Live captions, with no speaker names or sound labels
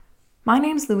My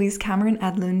name's Louise Cameron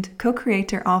Edlund,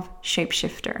 co-creator of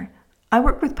Shapeshifter. I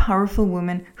work with powerful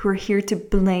women who are here to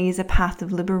blaze a path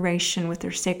of liberation with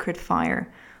their sacred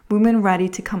fire. Women ready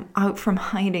to come out from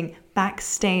hiding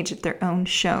backstage at their own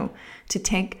show to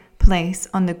take place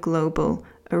on the global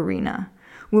arena.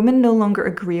 Women no longer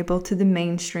agreeable to the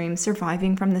mainstream,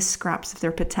 surviving from the scraps of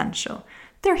their potential.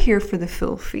 They're here for the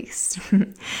full feast.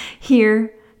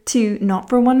 Here to not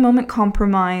for one moment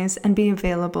compromise and be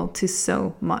available to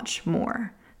so much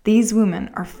more. These women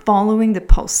are following the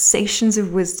pulsations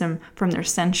of wisdom from their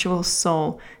sensual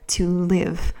soul to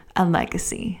live a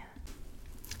legacy.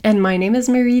 And my name is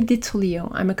Marie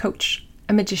DiTullio. I'm a coach,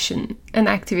 a magician, an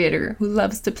activator who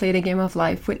loves to play the game of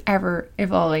life with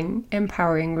ever-evolving,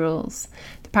 empowering rules.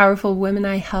 The powerful women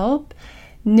I help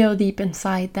know deep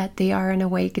inside that they are an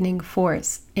awakening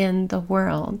force in the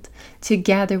world.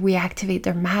 Together we activate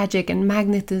their magic and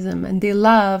magnetism, and they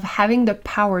love having the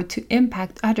power to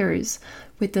impact others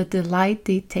with the delight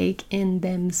they take in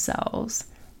themselves.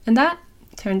 And that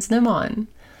turns them on.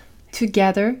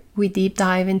 Together, we deep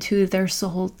dive into their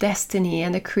soul destiny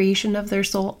and the creation of their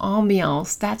soul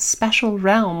ambiance, that special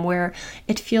realm where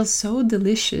it feels so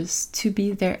delicious to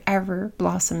be their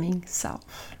ever-blossoming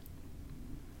self.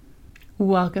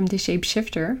 Welcome to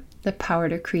Shapeshifter, the power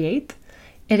to create.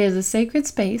 It is a sacred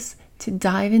space to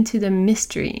dive into the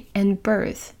mystery and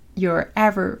birth your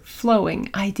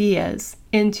ever-flowing ideas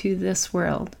into this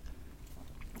world.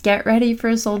 Get ready for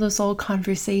a soul-to-soul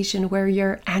conversation where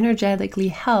you're energetically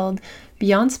held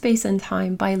beyond space and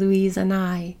time by Louise and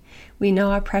I. We know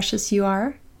how precious you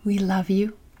are. We love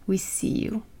you. We see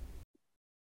you.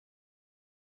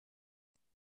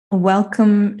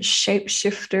 Welcome,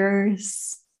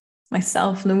 Shapeshifters.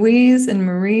 Myself, Louise, and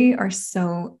Marie are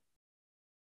so...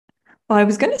 Well, I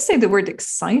was going to say the word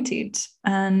excited.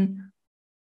 And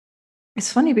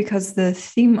it's funny because the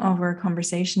theme of our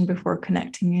conversation before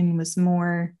connecting in was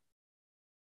more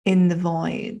in the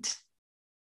void,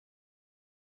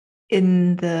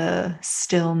 in the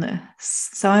stillness.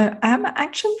 So I'm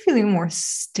actually feeling more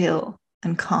still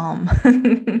and calm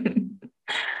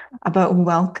about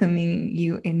welcoming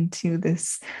you into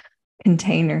this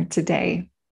container today.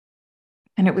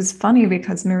 And it was funny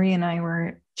because Marie and I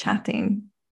were chatting.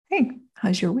 Hey,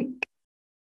 how's your week?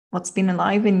 What's been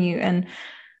alive in you? And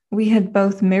we had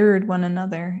both mirrored one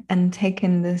another and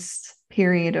taken this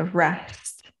period of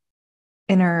rest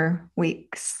in our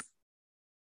weeks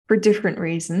for different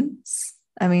reasons.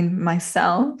 I mean,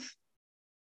 myself,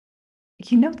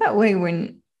 you know that way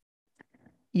when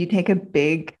you take a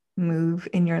big move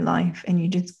in your life and you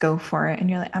just go for it and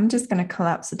you're like, I'm just going to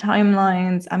collapse the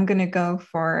timelines. I'm going to go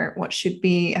for what should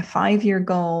be a 5-year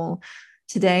goal.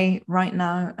 Today, right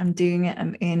now, I'm doing it,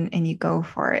 I'm in, and you go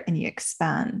for it and you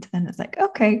expand. And it's like,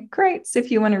 okay, great. So if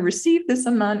you want to receive this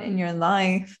amount in your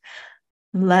life,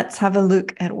 let's have a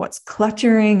look at what's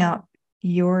cluttering up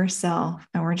yourself.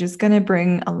 And we're just going to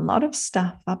bring a lot of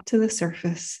stuff up to the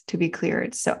surface to be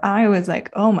cleared. So I was like,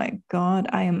 oh my God,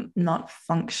 I am not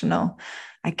functional.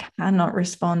 I cannot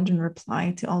respond and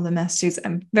reply to all the messages.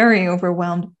 I'm very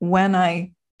overwhelmed when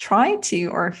I try to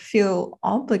or feel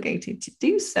obligated to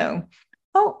do so.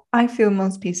 Oh, I feel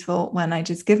most peaceful when I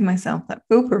just give myself that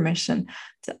full permission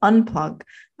to unplug.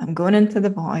 I'm going into the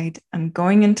void. I'm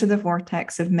going into the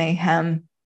vortex of mayhem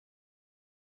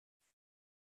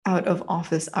out of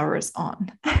office hours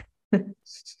on.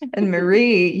 And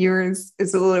Marie, yours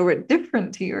is a little bit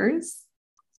different to yours.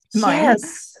 Mine.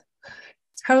 Yes,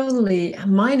 totally.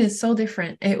 Mine is so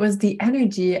different. It was the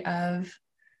energy of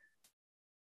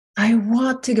I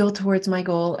want to go towards my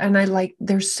goal, and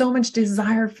there's so much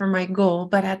desire for my goal,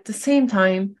 but at the same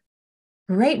time,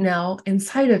 right now,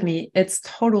 inside of me, it's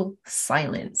total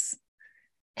silence.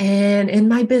 And in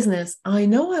my business, I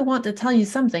know I want to tell you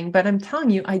something, but I'm telling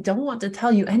you, I don't want to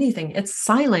tell you anything. It's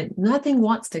silent. Nothing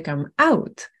wants to come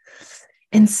out.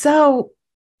 And so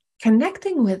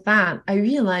connecting with that, I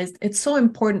realized it's so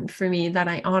important for me that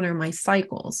I honor my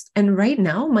cycles. And right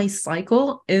now, my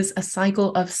cycle is a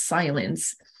cycle of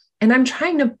silence. And I'm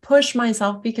trying to push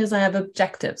myself because I have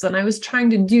objectives. And I was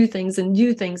trying to do things and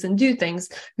do things and do things,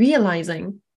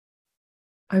 realizing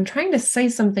I'm trying to say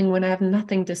something when I have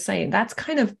nothing to say. That's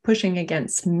kind of pushing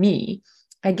against me,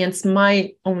 against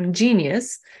my own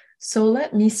genius. So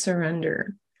let me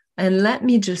surrender and let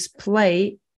me just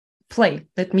play.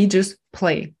 Let me just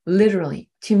play. Literally,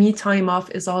 to me, time off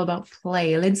is all about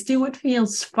play. Let's do what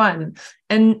feels fun.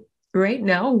 And right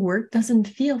now, work doesn't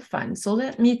feel fun. So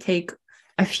let me take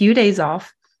a few days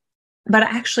off. But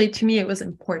actually, to me, it was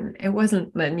important. It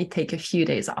wasn't let me take a few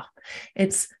days off.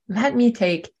 It's let me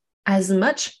take as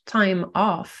much time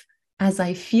off as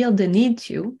I feel the need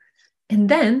to, And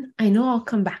then I know I'll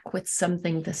come back with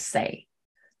something to say.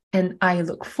 And I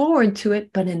look forward to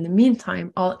it. But in the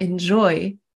meantime, I'll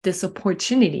enjoy this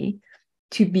opportunity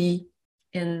to be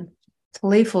in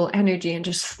playful energy and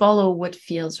just follow what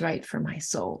feels right for my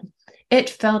soul. It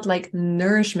felt like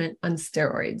nourishment on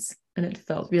steroids, and it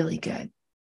felt really good.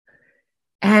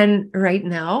 And right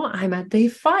now I'm at day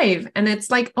 5, and it's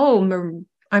like, oh,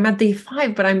 I'm at day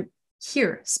 5, but I'm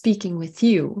here speaking with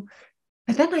you.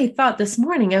 And then I thought this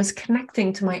morning I was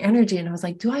connecting to my energy, and I was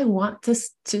like, do I want to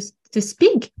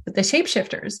speak with the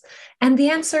shapeshifters? And the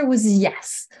answer was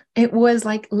yes. It was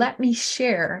like, let me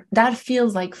share. That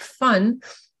feels like fun.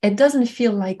 It doesn't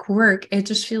feel like work. It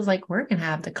just feels like we're going to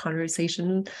have the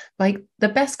conversation, like the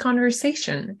best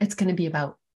conversation. It's going to be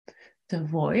about the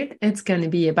void. It's going to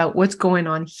be about what's going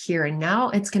on here and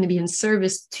now. It's going to be in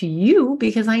service to you,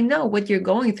 because I know what you're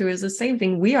going through is the same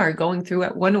thing we are going through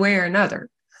at one way or another.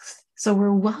 So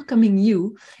we're welcoming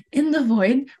you in the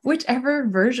void, whichever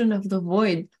version of the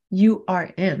void you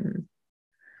are in.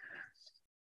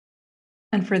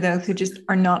 And for those who just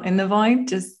are not in the void,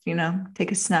 just,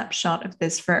 take a snapshot of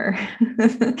this for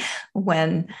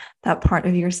when that part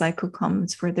of your cycle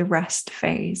comes where the rest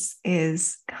phase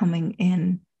is coming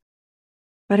in.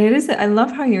 But I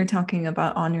love how you're talking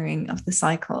about honoring of the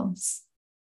cycles.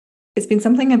 It's been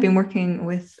something I've been working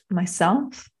with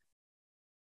myself,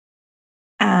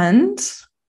 and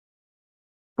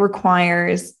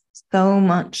requires so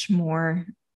much more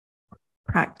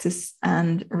practice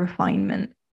and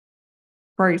refinement.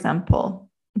 For example,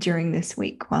 during this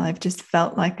week, while I've just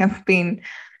felt like I've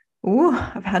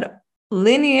had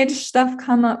lineage stuff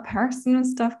come up, personal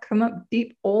stuff come up,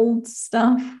 deep old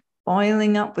stuff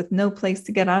boiling up with no place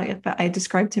to get out. But I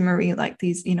described to Marie like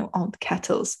these, old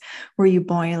kettles where you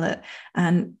boil it,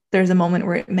 and there's a moment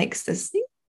where it makes this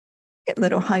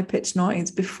little high-pitched noise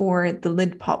before the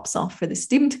lid pops off for the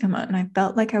steam to come out. And I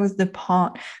felt like I was the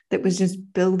pot that was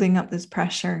just building up this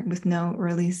pressure with no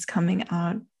release coming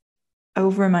out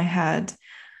over my head.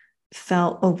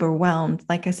 Felt overwhelmed,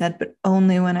 like I said, but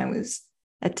only when I was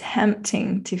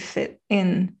attempting to fit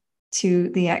in to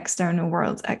the external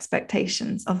world's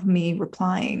expectations of me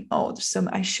replying,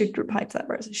 I should reply to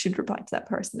that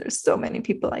person, there's so many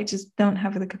people, I just don't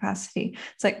have the capacity.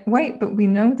 It's like, wait, but we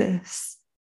know this.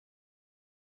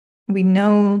 We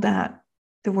know that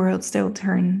the world still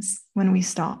turns when we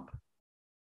stop.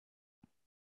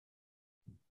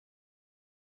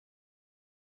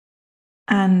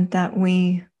 And that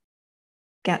we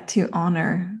get to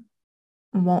honor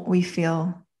what we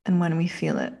feel and when we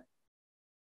feel it.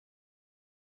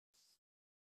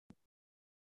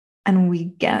 And we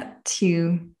get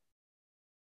to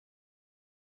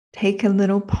take a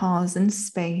little pause and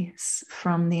space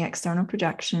from the external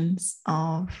projections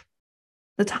of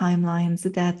the timelines, the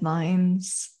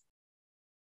deadlines,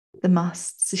 the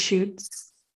musts, the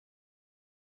shoots.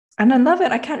 And I love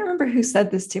it. I can't remember who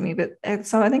said this to me, but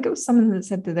so I think it was someone that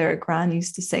said that their gran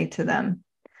used to say to them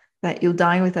that you'll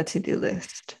die with a to-do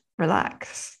list.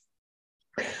 Relax.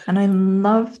 And I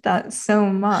love that so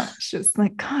much. It's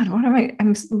like, God,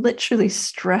 I'm literally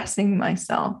stressing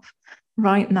myself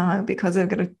right now because I've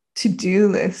got a to-do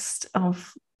list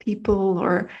of people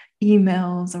or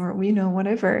emails or,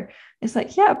 whatever. It's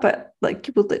like, yeah, but like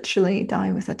you will literally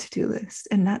die with a to-do list,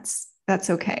 and that's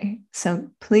okay. So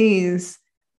please,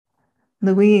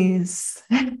 Louise,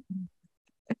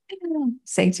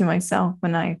 say to myself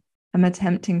when I am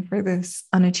attempting for this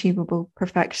unachievable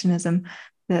perfectionism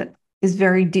that is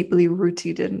very deeply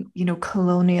rooted in,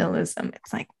 colonialism.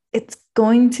 It's like, it's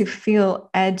going to feel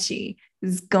edgy.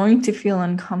 It's going to feel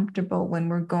uncomfortable when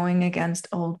we're going against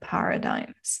old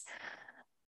paradigms.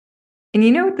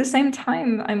 And, at the same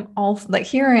time, I'm all like,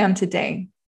 here I am today.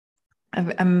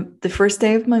 I'm the first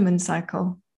day of my moon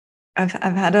cycle. I've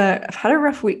had a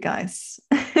rough week, guys.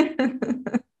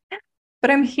 But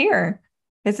I'm here.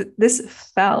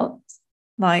 This felt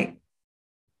like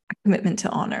a commitment to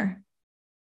honor.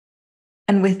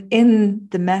 And within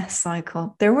the mess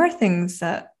cycle, there were things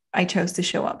that I chose to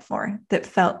show up for that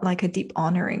felt like a deep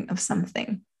honoring of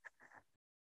something.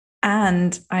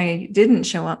 And I didn't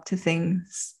show up to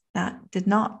things that did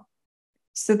not.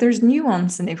 So there's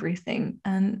nuance in everything.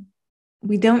 And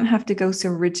we don't have to go so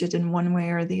rigid in one way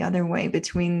or the other way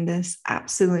between this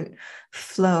absolute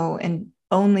flow and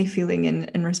only feeling in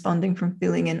and responding from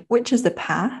feeling in, which is the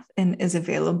path and is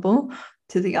available,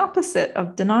 to the opposite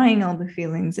of denying all the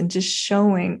feelings and just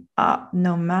showing up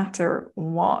no matter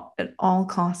what, at all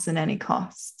costs and any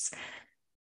costs.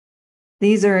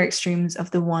 These are extremes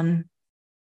of the one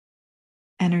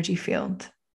energy field,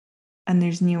 and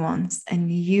there's nuance, and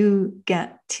you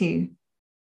get to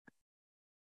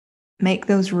make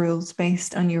those rules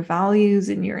based on your values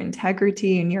and your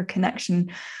integrity and your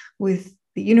connection with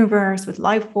the universe, with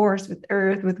life force, with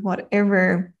earth, with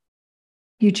whatever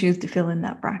you choose to fill in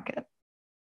that bracket.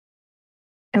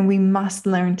 And we must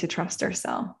learn to trust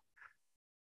ourselves.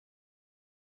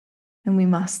 And we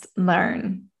must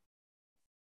learn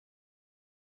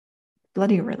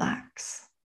bloody relax.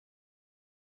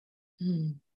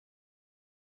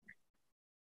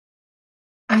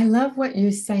 I love what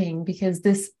you're saying, because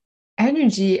this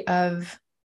energy of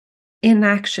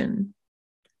inaction,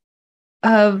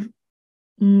 of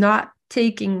not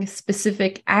taking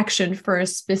specific action for a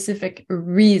specific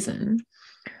reason,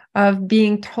 of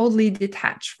being totally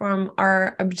detached from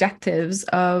our objectives,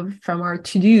 from our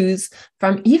to-dos,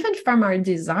 even from our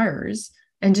desires,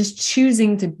 and just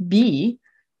choosing to be,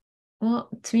 well,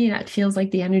 to me, that feels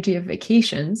like the energy of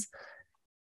vacations.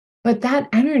 But that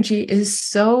energy is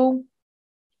so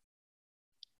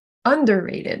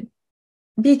underrated,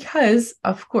 because,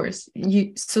 of course,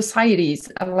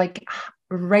 societies are like,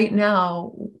 right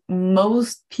now,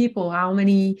 most people, how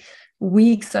many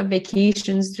weeks of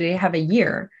vacations do they have a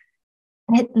year?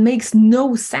 It makes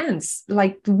no sense.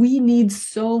 Like, we need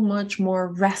so much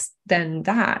more rest than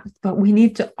that, but we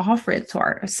need to offer it to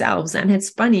ourselves. And it's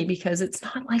funny, because it's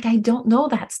not like I don't know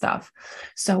that stuff.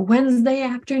 So Wednesday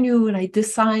afternoon, I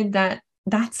decide that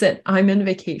that's it, I'm in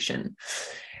vacation.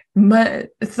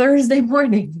 Thursday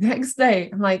morning, next day,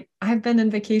 I'm like, I've been in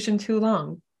vacation too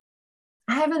long.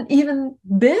 I haven't even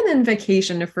been in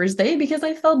vacation the first day because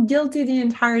I felt guilty the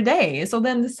entire day. So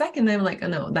then the second day, I'm like, oh,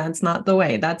 no, that's not the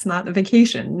way. That's not a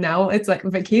vacation. Now it's like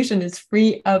vacation is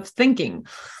free of thinking.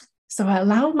 So I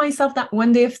allowed myself that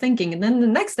one day of thinking. And then the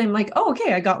next day, I'm like, oh,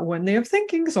 okay, I got one day of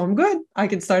thinking, so I'm good. I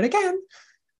can start again.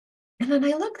 And then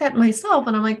I looked at myself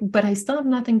and I'm like, but I still have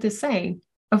nothing to say.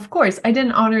 Of course, I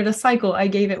didn't honor the cycle. I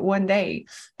gave it one day.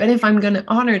 But if I'm going to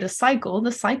honor the cycle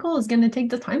is going to take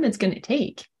the time it's going to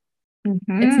take.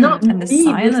 It's not And the me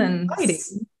silence.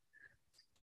 deciding.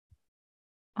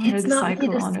 Honor the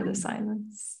cycle, honor the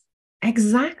silence.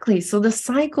 Exactly. So the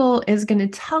cycle is going to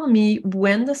tell me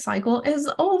when the cycle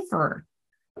is over.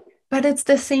 But it's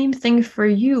the same thing for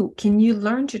you. Can you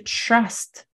learn to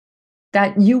trust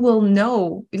that you will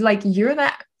know, like,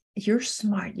 you're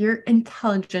smart, you're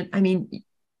intelligent. I mean,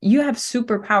 you have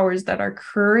superpowers that are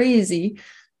crazy.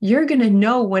 You're going to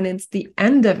know when it's the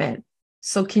end of it.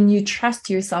 So can you trust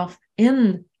yourself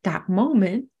in that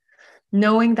moment,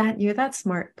 knowing that you're that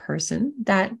smart person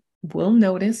that will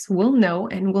notice, will know,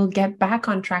 and will get back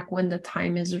on track when the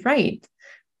time is right?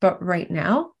 But right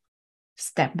now,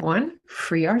 step one,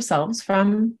 free ourselves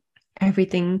from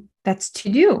everything that's to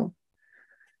do.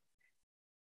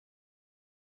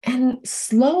 And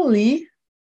slowly,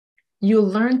 you'll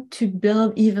learn to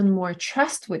build even more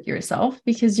trust with yourself,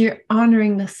 because you're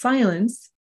honoring the silence,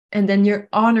 and then you're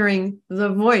honoring the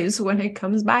voice when it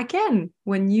comes back in,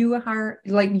 when you are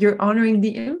like, you're honoring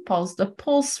the impulse, the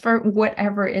pulse for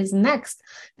whatever is next.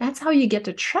 That's how you get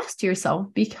to trust yourself,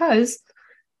 because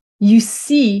you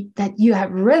see that you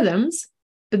have rhythms,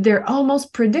 but they're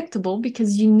almost predictable,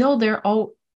 because you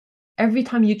know every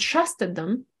time you trusted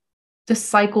them, the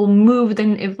cycle moved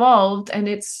and evolved and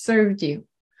it served you.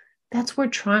 That's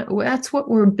what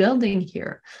we're building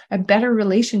here, a better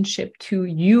relationship to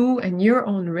you and your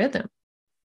own rhythm.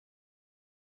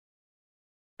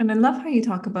 And I love how you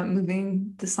talk about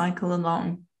moving the cycle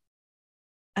along,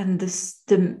 and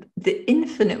the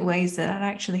infinite ways that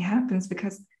actually happens,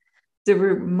 because there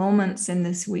were moments in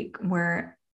this week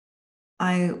where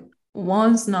I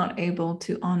was not able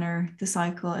to honor the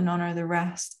cycle and honor the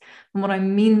rest. And what I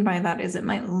mean by that is, it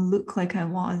might look like I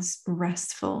was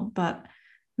restful, but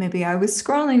maybe I was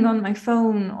scrolling on my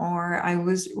phone, or I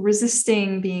was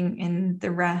resisting being in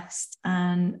the rest.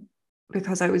 And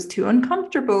because I was too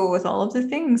uncomfortable with all of the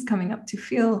things coming up to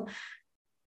feel,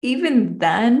 even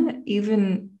then,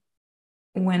 even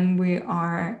when we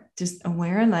are just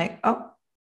aware, like, oh,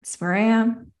 it's where I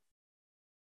am,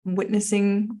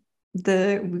 witnessing I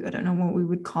don't know what we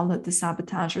would call it, the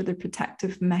sabotage or the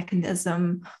protective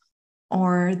mechanism,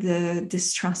 or the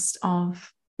distrust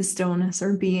of the stillness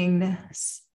or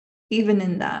beingness. Even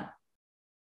in that,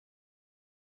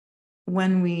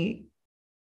 when we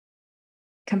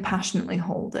compassionately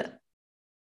hold it,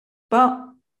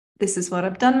 well, this is what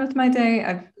I've done with my day.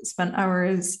 I've spent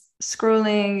hours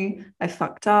scrolling. I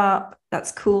fucked up.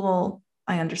 That's cool.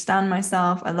 I understand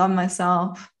myself. I love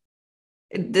myself.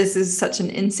 This is such an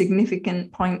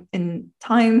insignificant point in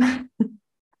time.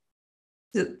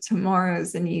 Tomorrow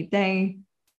is a new day.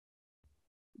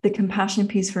 The compassion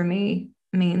piece for me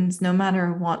means, no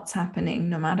matter what's happening,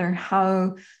 no matter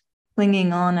how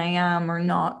clinging on I am or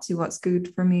not to what's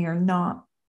good for me or not,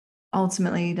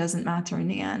 ultimately doesn't matter in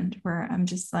the end, where I'm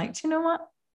just like, do you know what?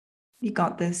 You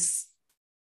got this.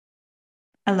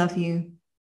 I love you.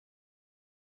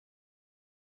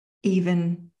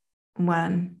 Even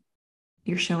when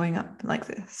you're showing up like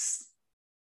this,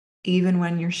 even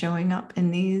when you're showing up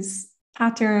in these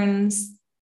patterns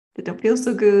that don't feel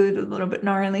so good, a little bit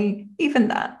gnarly, even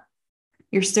that,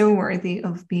 you're still worthy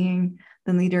of being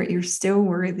the leader. You're still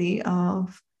worthy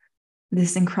of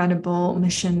this incredible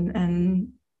mission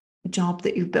and job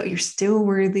that you've built. You're still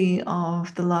worthy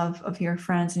of the love of your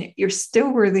friends, and you're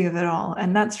still worthy of it all.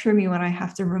 And that's for me what I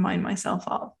have to remind myself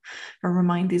of, or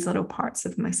remind these little parts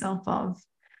of myself of.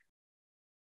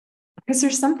 Because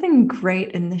there's something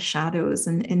great in the shadows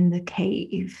and in the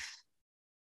cave.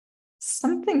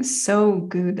 Something so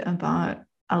good about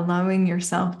allowing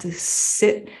yourself to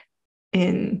sit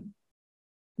in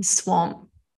the swamp.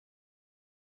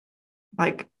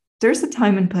 Like, there's a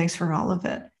time and place for all of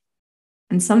it.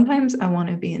 And sometimes I want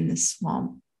to be in this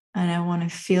swamp and I want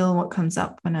to feel what comes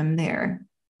up when I'm there.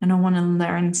 And I want to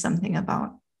learn something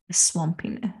about the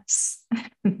swampiness.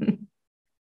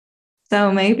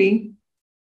 So maybe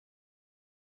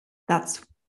that's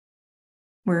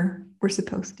where we're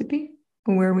supposed to be,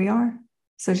 where we are.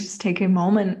 So just take a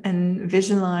moment and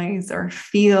visualize or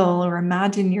feel or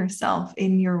imagine yourself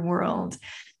in your world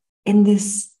in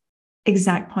this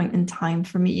exact point in time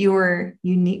from your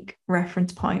unique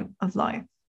reference point of life.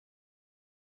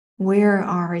 Where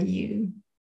are you?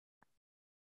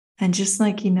 And just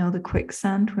like, the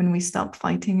quicksand, when we stop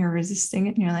fighting or resisting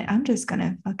it, and you're like, I'm just going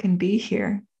to fucking be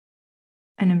here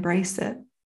and embrace it.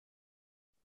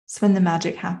 It's when the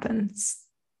magic happens.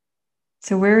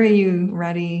 So where are you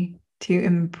ready to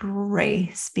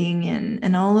embrace being in,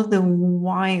 and all of the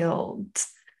wild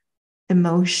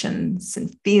emotions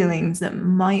and feelings that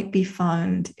might be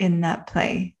found in that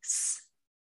place?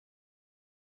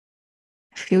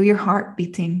 Feel your heart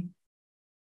beating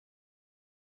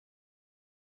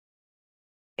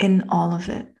in all of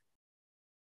it.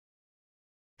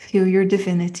 Feel your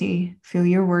divinity, feel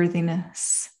your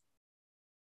worthiness.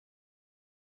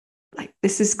 Like,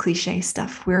 this is cliche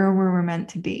stuff. Where we're meant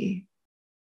to be.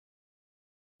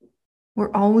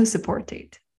 We're always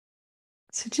supported.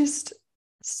 So just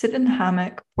sit in a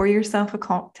hammock, pour yourself a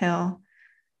cocktail,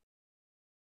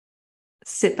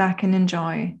 sit back and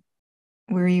enjoy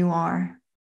where you are,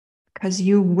 because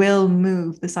you will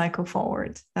move the cycle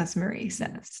forward, as Marie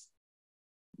says,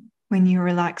 when you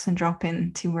relax and drop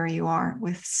into where you are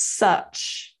with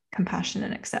such compassion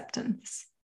and acceptance.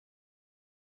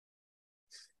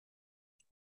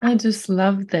 I just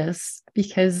love this,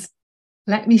 because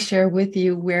let me share with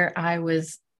you where I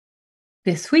was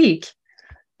this week.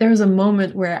 There was a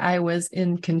moment where I was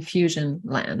in confusion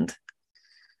land,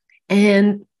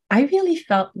 and I really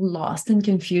felt lost in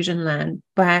confusion land,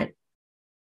 but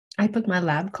I put my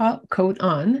lab coat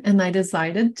on and I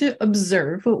decided to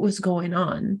observe what was going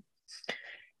on.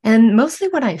 And mostly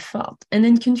what I felt. And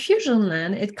in confusion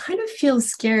land, it kind of feels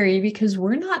scary because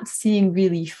we're not seeing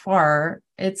really far.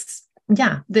 It's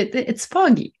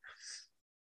foggy.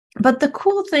 But the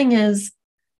cool thing is,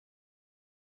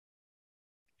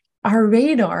 our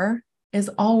radar is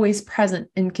always present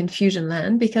in confusion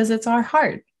land because it's our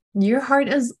heart. Your heart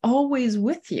is always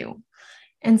with you.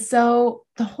 And so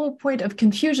the whole point of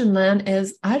confusion land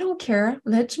is, I don't care.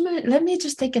 Let me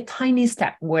just take a tiny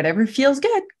step, whatever feels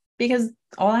good, because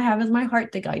all I have is my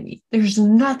heart to guide me. There's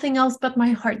nothing else but my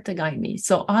heart to guide me.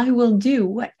 So I will do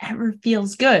whatever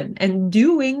feels good, and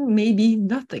doing maybe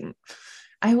nothing.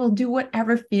 I will do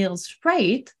whatever feels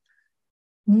right,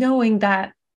 knowing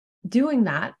that doing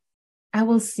that, I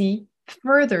will see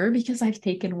further because I've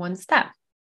taken one step.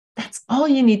 That's all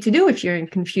you need to do if you're in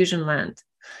confusion land.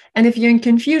 And if you're in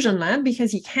confusion land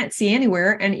because you can't see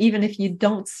anywhere, and even if you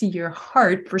don't see your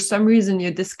heart, for some reason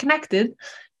you're disconnected,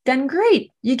 then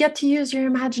great, you get to use your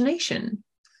imagination,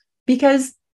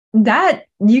 because that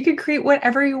you can create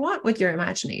whatever you want with your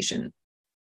imagination.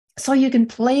 So you can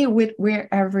play with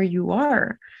wherever you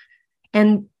are.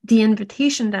 And the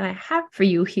invitation that I have for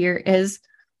you here is,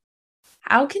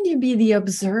 how can you be the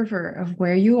observer of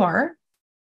where you are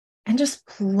and just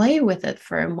play with it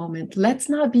for a moment? Let's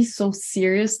not be so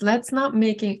serious. Let's not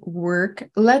make it work.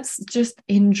 Let's just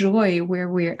enjoy where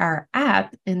we are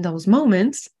at in those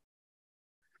moments.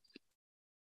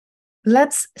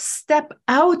 Let's step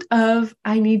out of,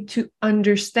 I need to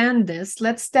understand this.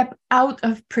 Let's step out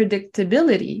of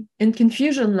predictability. In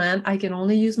confusion land, I can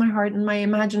only use my heart and my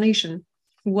imagination.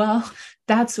 Well,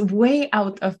 that's way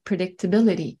out of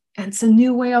predictability. And it's a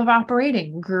new way of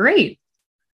operating. Great.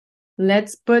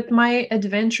 Let's put my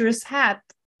adventurous hat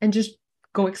and just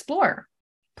go explore.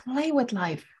 Play with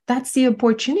life. That's the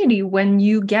opportunity when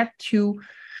you get to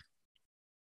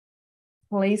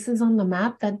places on the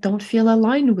map that don't feel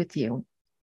aligned with you.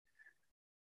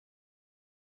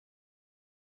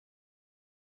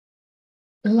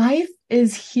 Life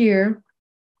is here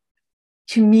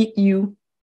to meet you.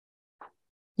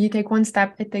 You take one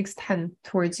step, it takes 10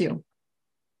 towards you.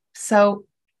 So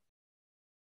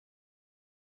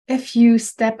if you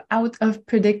step out of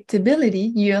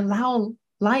predictability, you allow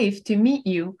life to meet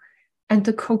you and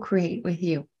to co-create with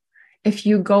you. If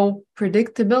you go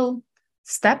predictable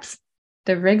steps,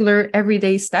 the regular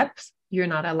everyday steps, you're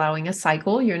not allowing a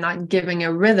cycle, you're not giving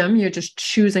a rhythm, you're just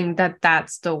choosing that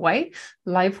that's the way.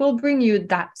 Life will bring you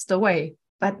that's the way,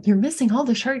 but you're missing all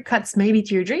the shortcuts maybe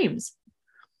to your dreams.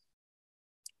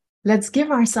 Let's give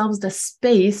ourselves the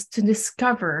space to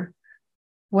discover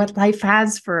what life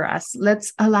has for us.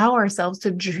 Let's allow ourselves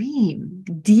to dream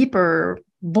deeper,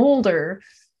 bolder,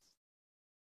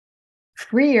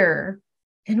 freer,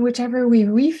 in whichever way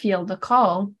we feel the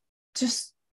call,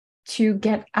 just to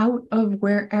get out of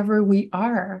wherever we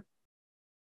are,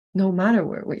 no matter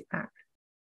where we are.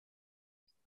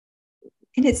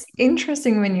 And it's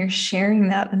interesting when you're sharing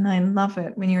that, and I love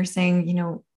it when you're saying, you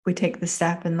know, we take the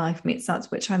step and life meets us,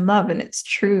 which I love, and it's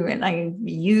true. And I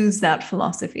use that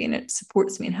philosophy and it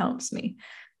supports me and helps me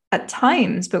at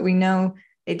times, but we know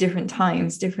at different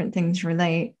times, different things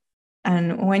relate.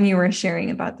 And when you were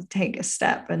sharing about the take a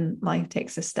step and life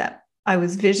takes a step, I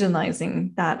was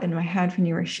visualizing that in my head when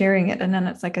you were sharing it. And then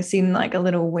it's like I seen like a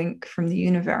little wink from the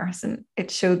universe, and it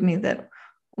showed me that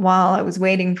while I was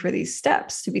waiting for these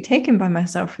steps to be taken by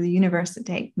myself, for the universe to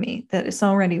take me, that it's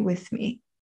already with me.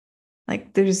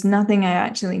 Like there's nothing I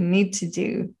actually need to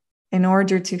do in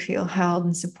order to feel held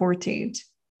and supported.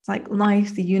 It's like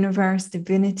life, the universe,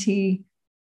 divinity,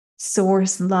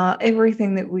 source, love,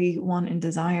 everything that we want and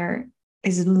desire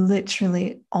is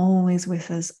literally always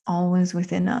with us, always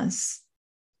within us.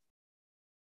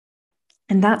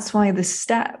 And that's why the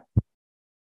step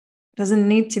doesn't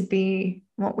need to be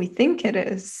what we think it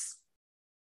is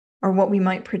or what we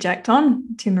might project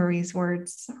on to Marie's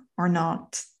words or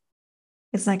not.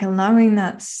 It's like allowing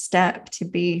that step to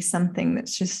be something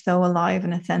that's just so alive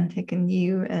and authentic and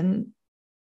you. And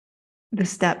the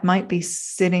step might be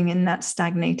sitting in that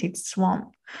stagnated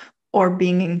swamp or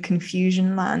being in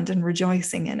confusion land and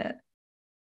rejoicing in it.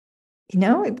 You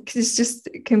know, it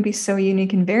can be so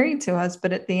unique and varied to us,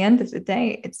 but at the end of the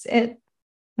day, it's it.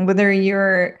 Whether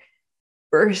you're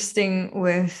bursting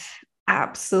with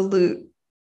absolute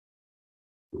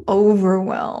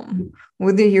overwhelm,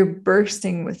 whether you're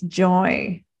bursting with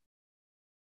joy,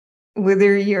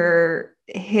 whether you're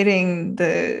hitting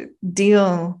the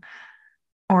deal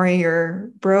or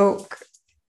you're broke,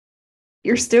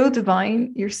 you're still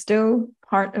divine, you're still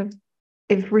part of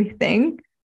everything,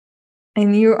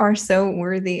 and you are so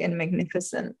worthy and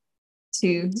magnificent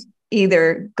to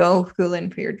either go full in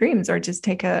for your dreams or just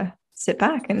sit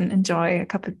back and enjoy a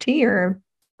cup of tea or a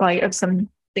bite of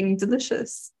something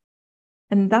delicious.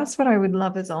 And that's what I would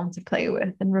love us all to play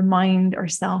with and remind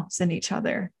ourselves and each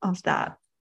other of that.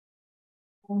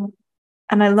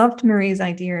 And I loved Marie's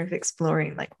idea of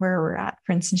exploring like where we're at.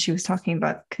 For instance, she was talking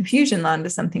about confusion land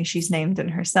as something she's named in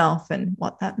herself and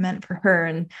what that meant for her,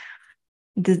 and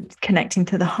the connecting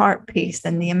to the heart piece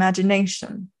and the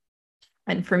imagination.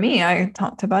 And for me, I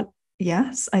talked about,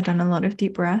 yes, I'd done a lot of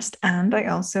deep rest, and I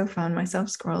also found myself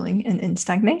scrolling in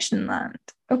stagnation land.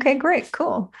 Okay, great,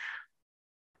 cool.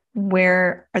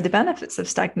 Where are the benefits of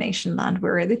stagnation land?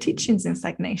 Where are the teachings in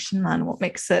stagnation land? What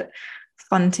makes it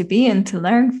fun to be and to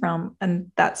learn from?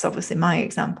 And that's obviously my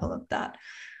example of that.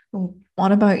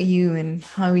 What about you and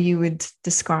how you would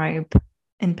describe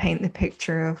and paint the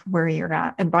picture of where you're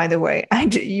at? And by the way,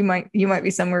 you might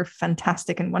be somewhere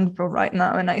fantastic and wonderful right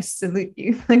now, and I salute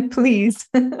you. Like, please.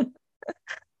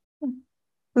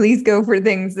 Please go for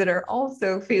things that are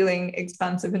also feeling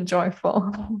expansive and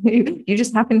joyful. You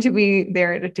just happen to be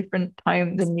there at a different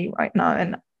time than me right now.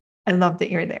 And I love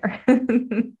that you're there.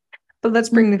 But let's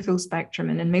bring the full spectrum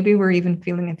in. And maybe we're even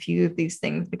feeling a few of these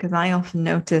things, because I often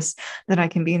notice that I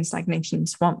can be in stagnation and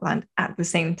swampland at the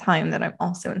same time that I'm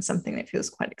also in something that feels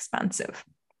quite expansive.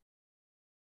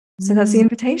 So that's the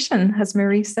invitation, as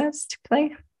Marie says, to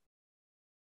play.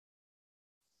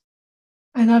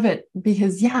 I love it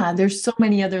because, yeah, there's so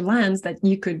many other lands that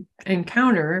you could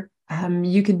encounter. I've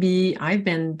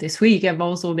been this week, I've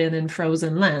also been in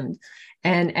frozen land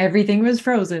and everything was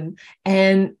frozen,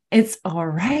 and it's all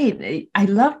right. I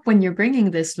love when you're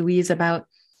bringing this, Louise, about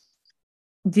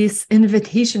this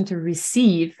invitation to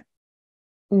receive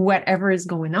whatever is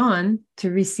going on, to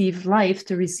receive life,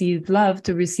 to receive love,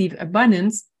 to receive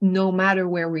abundance, no matter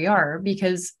where we are,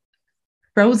 because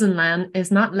frozen land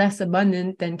is not less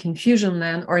abundant than confusion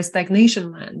land or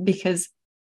stagnation land, because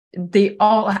they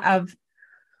all have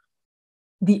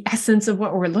the essence of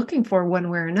what we're looking for one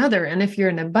way or another. And if you're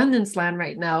in abundance land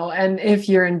right now, and if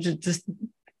you're in just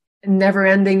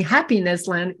never-ending happiness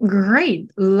land, great,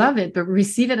 love it, but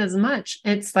receive it as much.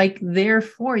 It's like there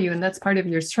for you, and that's part of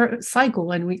your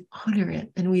cycle, and we honor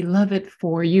it and we love it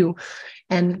for you.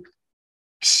 And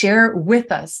share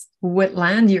with us what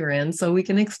land you're in so we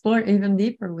can explore even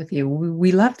deeper with you.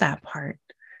 We love that part.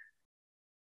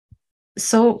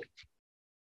 So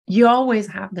you always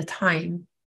have the time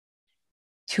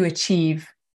to achieve,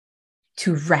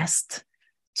 to rest,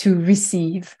 to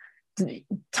receive.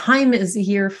 Time is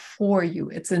here for you.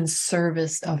 It's in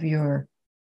service of your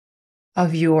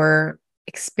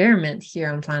experiment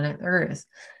here on planet Earth.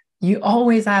 You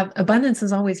always have, abundance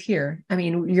is always here. I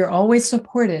mean, you're always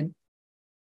supported.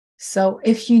 So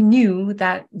if you knew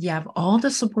that you have all the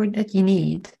support that you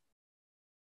need,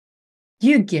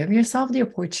 you give yourself the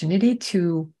opportunity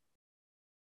to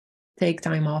take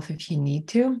time off if you need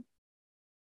to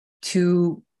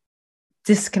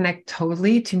disconnect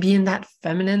totally, to be in that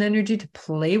feminine energy, to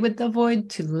play with the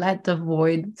void, to let the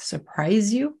void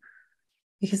surprise you,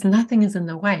 because nothing is in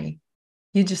the way.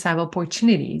 You just have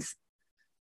opportunities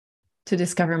to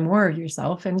discover more of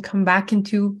yourself and come back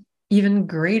into even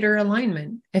greater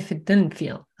alignment if it didn't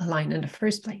feel aligned in the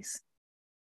first place.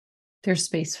 There's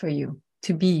space for you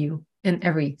to be you in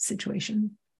every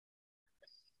situation.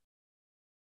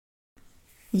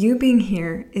 You being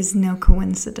here is no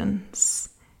coincidence.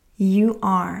 You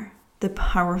are the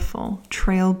powerful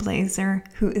trailblazer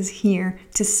who is here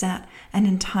to set an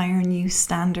entire new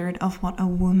standard of what a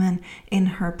woman in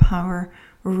her power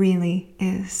really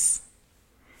is.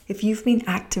 If you've been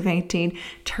activated,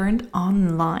 turned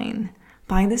online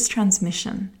by this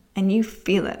transmission, and you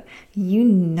feel it, you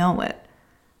know it,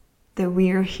 that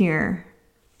we are here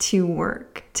to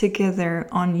work together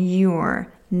on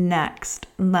your next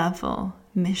level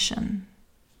mission.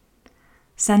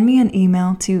 Send me an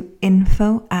email to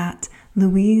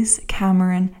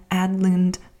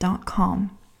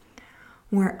info@louisecameronadlund.com,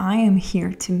 where I am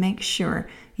here to make sure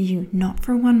you not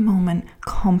for one moment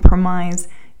compromise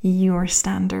your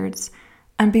standards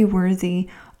and be worthy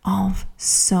of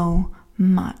so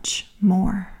much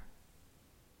more.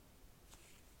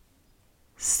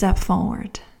 Step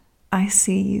forward. I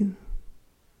see you.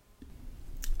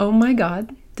 Oh my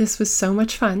God, this was so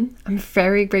much fun. I'm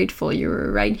very grateful you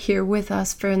were right here with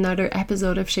us for another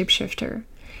episode of Shapeshifter.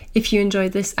 If you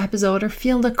enjoyed this episode or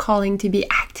feel the calling to be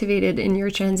activated in your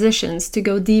transitions to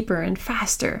go deeper and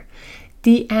faster,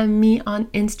 DM me on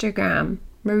Instagram,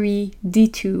 Marie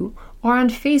D2, or on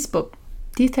Facebook,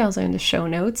 details are in the show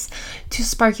notes, to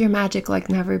spark your magic like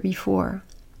never before.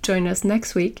 Join us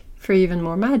next week for even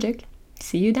more magic.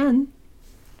 See you then.